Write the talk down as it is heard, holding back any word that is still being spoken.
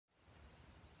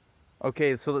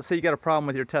Okay, so let's say you got a problem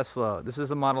with your Tesla. This is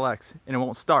the Model X, and it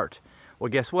won't start. Well,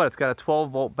 guess what? It's got a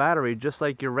 12-volt battery, just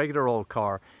like your regular old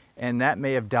car, and that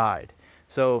may have died.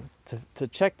 So to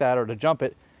check that, or to jump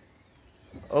it,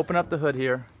 open up the hood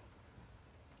here.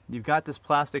 You've got this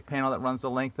plastic panel that runs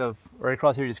the length of, right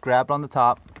across here. You just grab it on the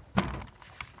top,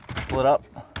 pull it up,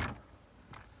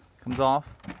 comes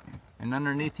off, and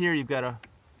underneath here you've got a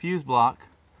fuse block.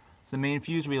 It's the main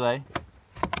fuse relay.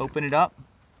 Open it up,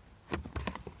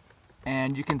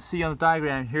 and you can see on the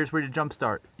diagram, here's where you jump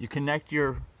start. You connect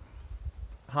your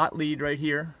hot lead right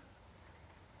here,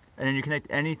 and then you connect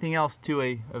anything else to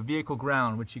a vehicle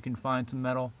ground, which you can find some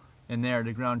metal in there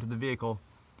to ground to the vehicle.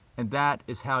 And that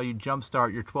is how you jump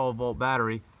start your 12-volt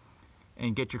battery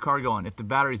and get your car going. If the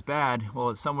battery's bad, well,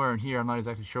 it's somewhere in here. I'm not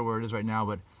exactly sure where it is right now,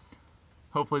 but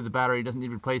hopefully the battery doesn't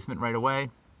need replacement right away.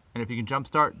 And if you can jump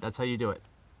start, that's how you do it.